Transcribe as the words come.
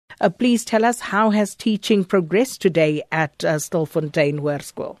Please tell us, how has teaching progressed today at Stilfontein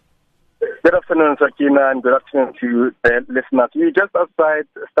Hoërskool? Good afternoon, Sakina, and good afternoon to the listeners. We're just outside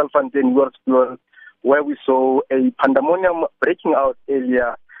Stilfontein Hoërskool, where we saw a pandemonium breaking out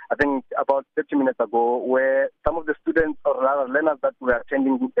earlier, I think about 30 minutes ago, where some of the students, or rather learners that were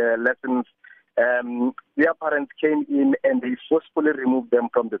attending lessons, their parents came in and they forcefully removed them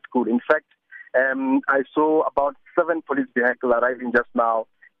from the school. In fact, I saw about 7 police vehicles arriving just now.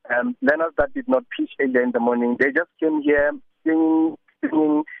 Learners that did not teach earlier in the morning, they just came here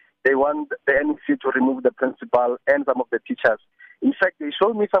singing. They want the NEC to remove the principal and some of the teachers. In fact, they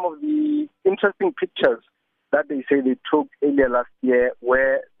showed me some of the interesting pictures that they say they took earlier last year,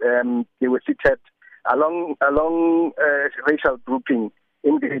 where they were seated along racial grouping.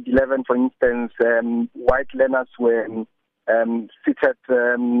 In grade 11, for instance, white learners were seated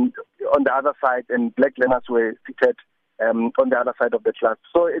on the other side, and black learners were seated on the other side of the class.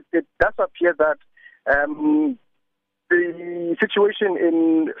 So it does appear that the situation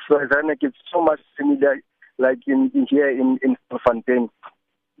in Swaziland is so much similar, like in Stilfontein.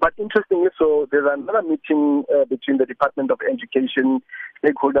 But interestingly, so there's another meeting between the Department of Education,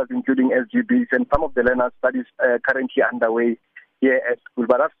 stakeholders including SGBs, and some of the learners that is currently underway here at school.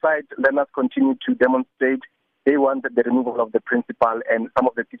 But outside, learners continue to demonstrate. They want the removal of the principal and some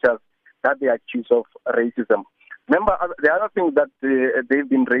of the teachers that they are accused of racism. Remember, the other thing that they've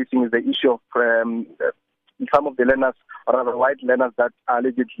been raising is the issue of some of the learners, or rather white learners, that are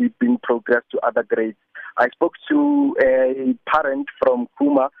allegedly being progressed to other grades. I spoke to a parent from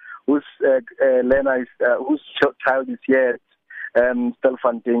Kuma whose whose child is here at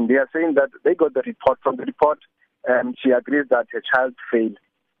Stilfontein. They are saying that they got the report. From the report, she agrees that her child failed.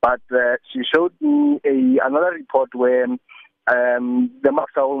 But she showed me another report where the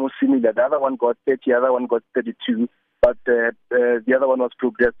marks are almost similar. The other one got 30, the other one got 32, but the other one was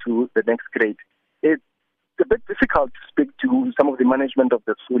progressed to the next grade. It's a bit difficult to speak to some of the management of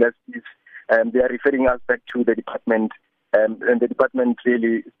the school, as they are referring us back to the department, and the department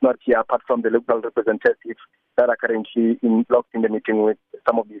really is not here apart from the local representatives that are currently locked in the meeting with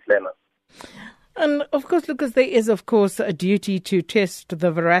some of these learners. And of course, Lucas, there is, of course, a duty to test the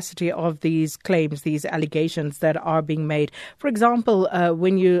veracity of these claims, these allegations that are being made. For example,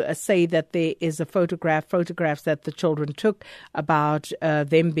 when you say that there is a photographs that the children took about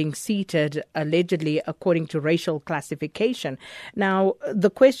them being seated allegedly according to racial classification. Now, the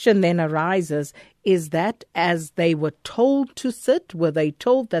question then arises, is that as they were told to sit? Were they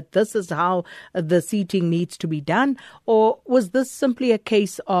told that this is how the seating needs to be done? Or was this simply a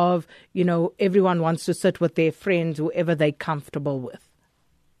case of, everyone wants to sit with their friends, whoever they're comfortable with?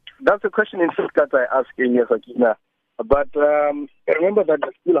 That's a question in fact that I asked earlier, Sakina. But remember that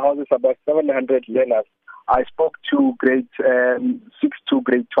the school houses about 700 learners. I spoke to grade 6 to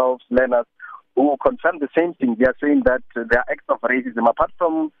grade 12 learners who confirmed the same thing. They are saying that there are acts of racism. Apart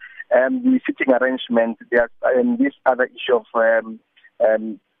from the sitting arrangement, there's this other issue of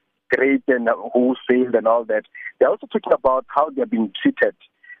grade and who failed and all that. They're also talking about how they're being treated.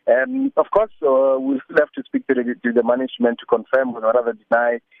 Of course, we'll still have to speak to the management to confirm or rather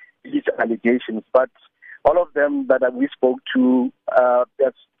deny these allegations. But all of them that we spoke to,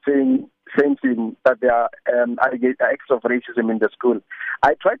 they're saying same thing, that there are acts of racism in the school.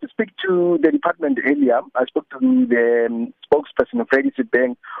 I tried to speak to the department earlier. I spoke to the spokesperson of Freddie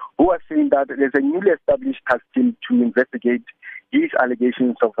Bank, who are saying that there's a newly established task team to investigate these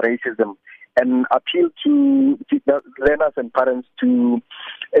allegations of racism and appeal to learners and parents to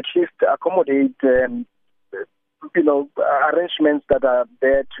at least accommodate arrangements that are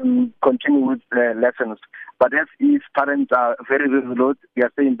there to continue with lessons. But as if parents are very resolute, they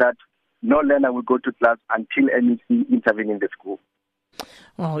are saying that no learner will go to class until NEC intervene in the school.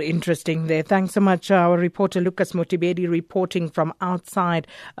 Well, interesting there. Thanks so much. Our reporter Lucas Motibedi reporting from outside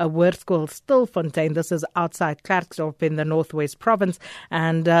Hoërskool Stilfontein. This is outside Klerksdorp in the Northwest Province.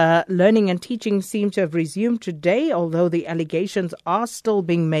 And learning and teaching seem to have resumed today, although the allegations are still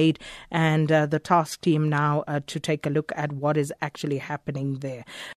being made. And the task team now to take a look at what is actually happening there.